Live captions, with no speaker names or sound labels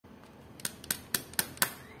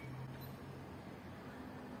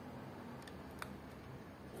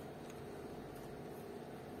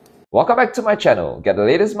Welcome back to my channel. Get the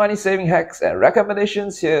latest money saving hacks and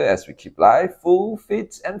recommendations here as we keep life full,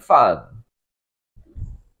 fit and fun.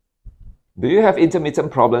 Do you have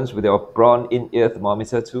intermittent problems with your Braun in-ear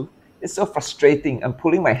thermometer too? It's so frustrating. I'm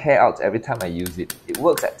pulling my hair out every time I use it. It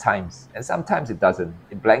works at times, and sometimes it doesn't.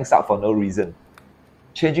 It blanks out for no reason.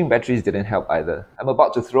 Changing batteries didn't help either. I'm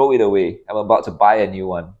about to throw it away. I'm about to buy a new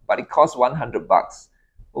one, but it costs 100 bucks.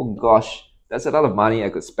 Oh gosh, that's a lot of money I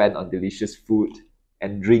could spend on delicious food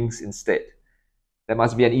and drinks instead. There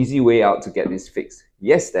must be an easy way out to get this fixed.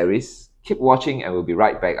 Yes, there is. Keep watching and we'll be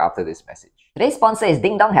right back after this message. Today's sponsor is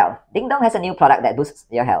Ding Dong Health. Ding Dong has a new product that boosts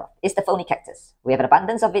your health. It's the phony cactus. We have an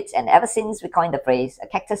abundance of it, and ever since we coined the phrase, a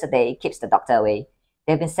cactus a day keeps the doctor away,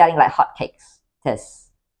 they've been selling like hotcakes.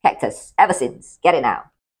 Cactus, ever since. Get it now.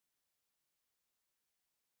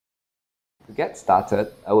 To get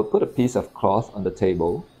started, I will put a piece of cloth on the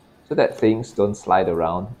table so that things don't slide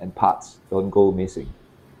around and parts don't go missing.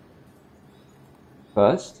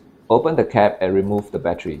 First, open the cap and remove the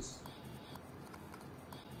batteries.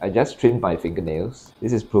 I just trimmed my fingernails.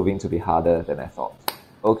 This is proving to be harder than I thought.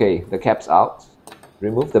 Okay, the cap's out.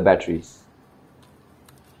 Remove the batteries.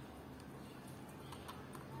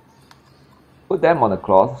 Put them on a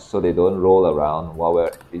cloth so they don't roll around while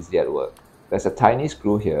we're busy at work. There's a tiny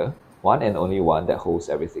screw here, one and only one that holds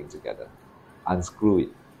everything together. Unscrew it.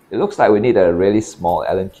 It looks like we need a really small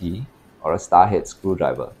Allen key or a starhead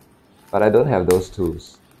screwdriver, but I don't have those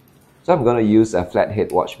tools. So I'm going to use a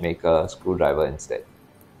flathead watchmaker screwdriver instead.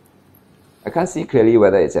 I can't see clearly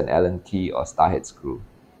whether it's an Allen key or starhead screw.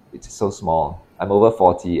 It's so small. I'm over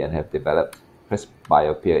 40 and have developed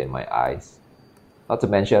presbyopia in my eyes. Not to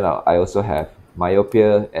mention I also have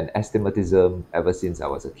myopia and astigmatism ever since I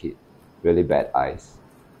was a kid. Really bad eyes.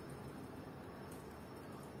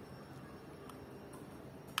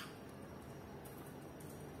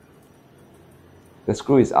 The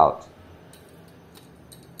screw is out.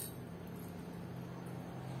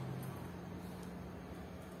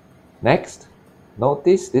 Next,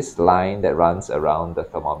 notice this line that runs around the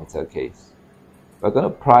thermometer case. We're going to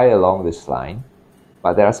pry along this line,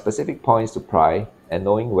 but there are specific points to pry, and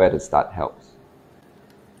knowing where to start helps.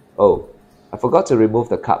 Oh, I forgot to remove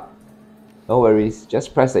the cup. No worries,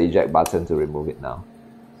 just press the eject button to remove it now.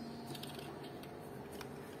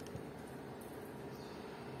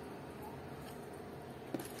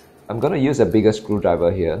 I'm going to use a bigger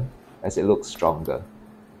screwdriver here as it looks stronger.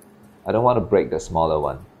 I don't want to break the smaller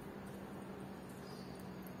one.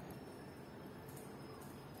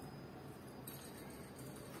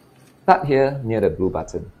 Start here near the blue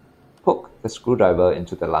button. Poke the screwdriver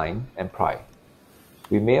into the line and pry.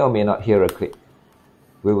 We may or may not hear a click.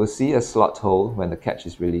 We will see a slot hole when the catch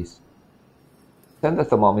is released. Turn the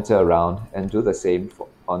thermometer around and do the same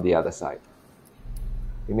on the other side.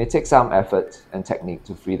 It may take some effort and technique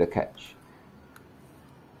to free the catch.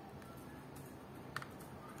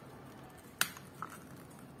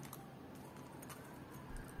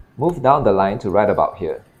 Move down the line to right about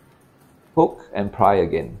here. Poke and pry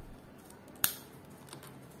again.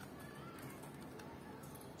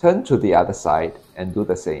 Turn to the other side and do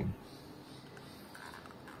the same.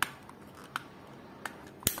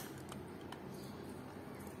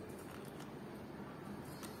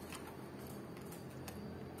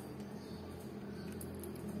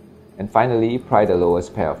 And finally, pry the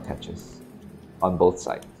lowest pair of catches on both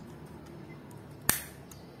sides.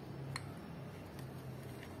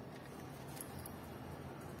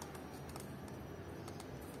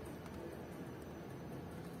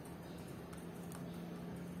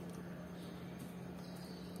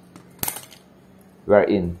 We're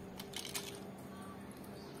in.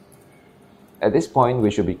 At this point, we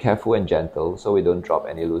should be careful and gentle so we don't drop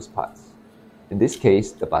any loose parts. In this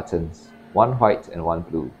case, the buttons, one white and one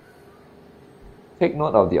blue. Take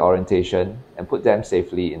note of the orientation and put them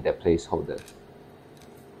safely in their place holder.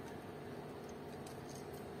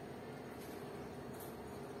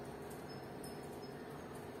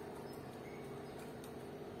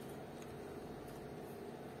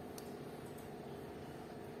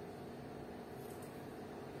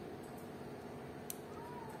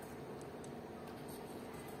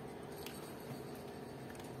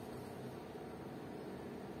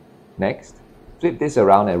 Next, flip this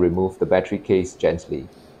around and remove the battery case gently.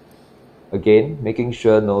 Again, making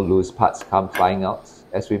sure no loose parts come flying out,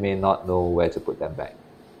 as we may not know where to put them back.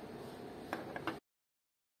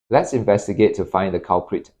 Let's investigate to find the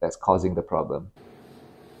culprit that's causing the problem.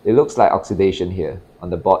 It looks like oxidation here on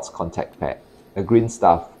the board's contact pad. The green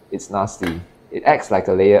stuff, it's nasty. It acts like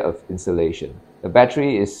a layer of insulation. The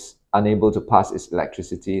battery is unable to pass its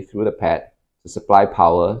electricity through the pad to supply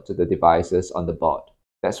power to the devices on the board.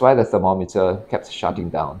 That's why the thermometer kept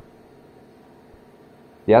shutting down.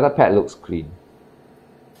 The other pad looks clean.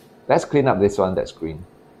 Let's clean up this one that's green.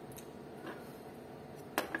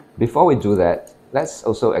 Before we do that, let's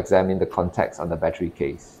also examine the contacts on the battery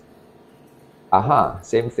case. Aha,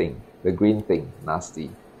 same thing, the green thing, nasty.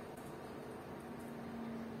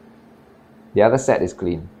 The other set is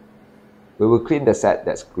clean. We will clean the set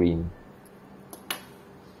that's green.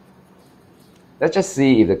 Let's just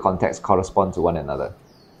see if the contacts correspond to one another.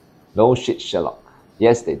 No shit, Sherlock.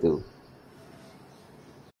 Yes, they do.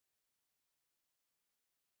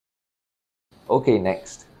 Okay,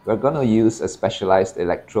 next, we're going to use a specialized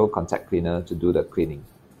electro contact cleaner to do the cleaning.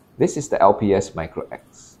 This is the LPS Micro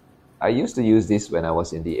X. I used to use this when I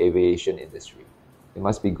was in the aviation industry. It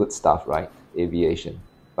must be good stuff, right? Aviation.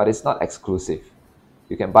 But it's not exclusive.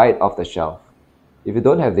 You can buy it off the shelf. If you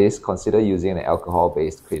don't have this, consider using an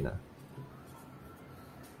alcohol-based cleaner.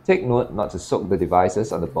 Take note not to soak the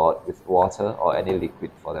devices on the board with water or any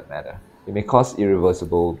liquid for that matter. It may cause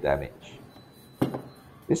irreversible damage.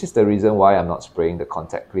 This is the reason why I'm not spraying the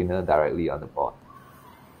contact cleaner directly on the board.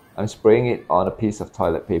 I'm spraying it on a piece of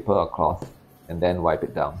toilet paper or cloth and then wipe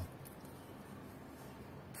it down.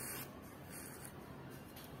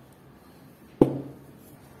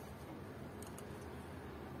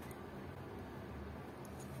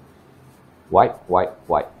 Wipe, wipe,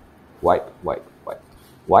 wipe, wipe, wipe, wipe,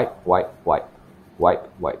 wipe, wipe, wipe,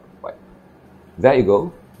 wipe, wipe, wipe. There you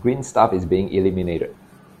go, green stuff is being eliminated.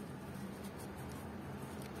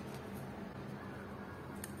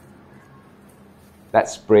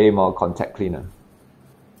 Let's spray more contact cleaner.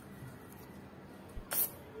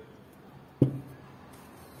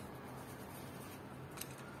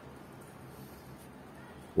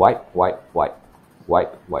 Wipe, wipe, wipe,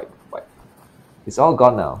 wipe, wipe, wipe. It's all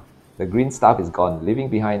gone now. The green stuff is gone, leaving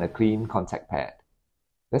behind a clean contact pad.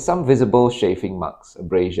 There's some visible chafing marks,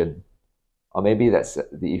 abrasion, or maybe that's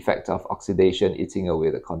the effect of oxidation eating away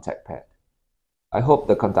the contact pad. I hope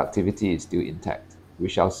the conductivity is still intact. We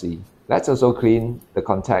shall see. Let's also clean the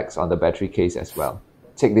contacts on the battery case as well.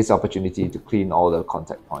 Take this opportunity to clean all the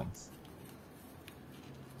contact points.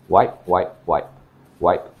 Wipe, wipe, wipe,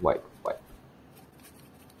 wipe, wipe, wipe.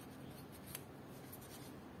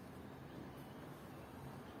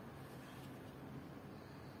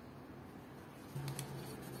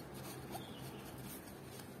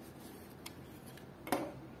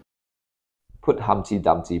 Put Humpty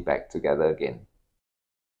Dumpty back together again.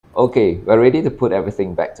 Okay, we're ready to put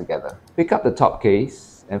everything back together. Pick up the top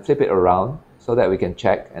case and flip it around so that we can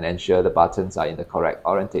check and ensure the buttons are in the correct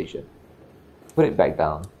orientation. Put it back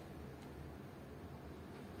down.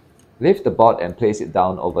 Lift the board and place it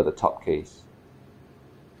down over the top case.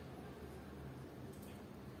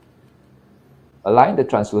 Align the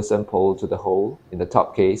translucent pole to the hole in the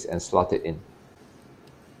top case and slot it in.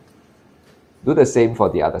 Do the same for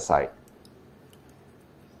the other side.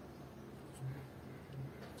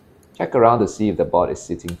 Check around to see if the board is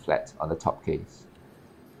sitting flat on the top case.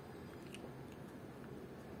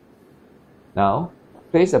 Now,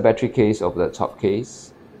 place the battery case over the top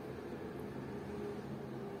case.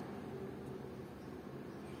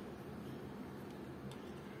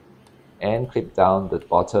 And clip down the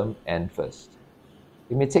bottom end first.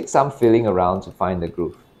 It may take some feeling around to find the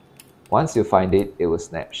groove. Once you find it, it will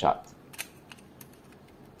snap shut.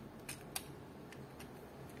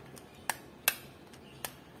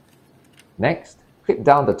 Next, clip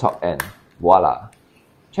down the top end. Voila!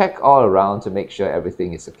 Check all around to make sure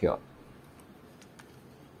everything is secure.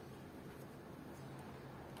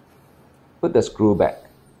 Put the screw back.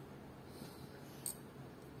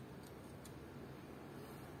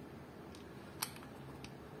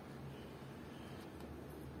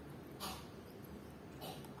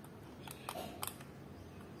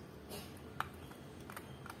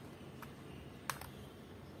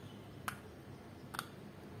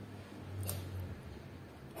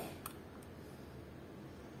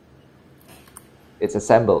 It's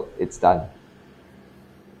assembled, it's done.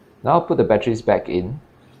 Now put the batteries back in,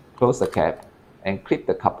 close the cap, and clip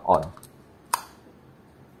the cup on.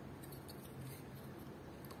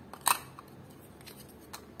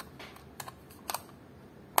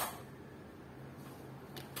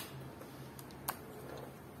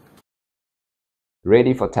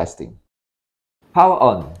 Ready for testing. Power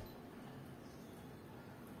on.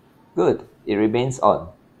 Good, it remains on.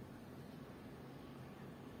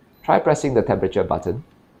 Try pressing the temperature button.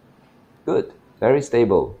 Good, very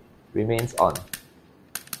stable, remains on.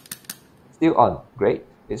 Still on, great,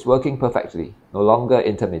 it's working perfectly, no longer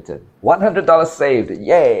intermittent. $100 saved,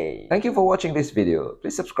 yay! Thank you for watching this video.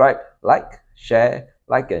 Please subscribe, like, share,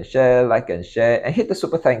 and hit the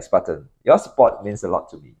super thanks button. Your support means a lot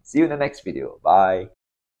to me. See you in the next video, bye.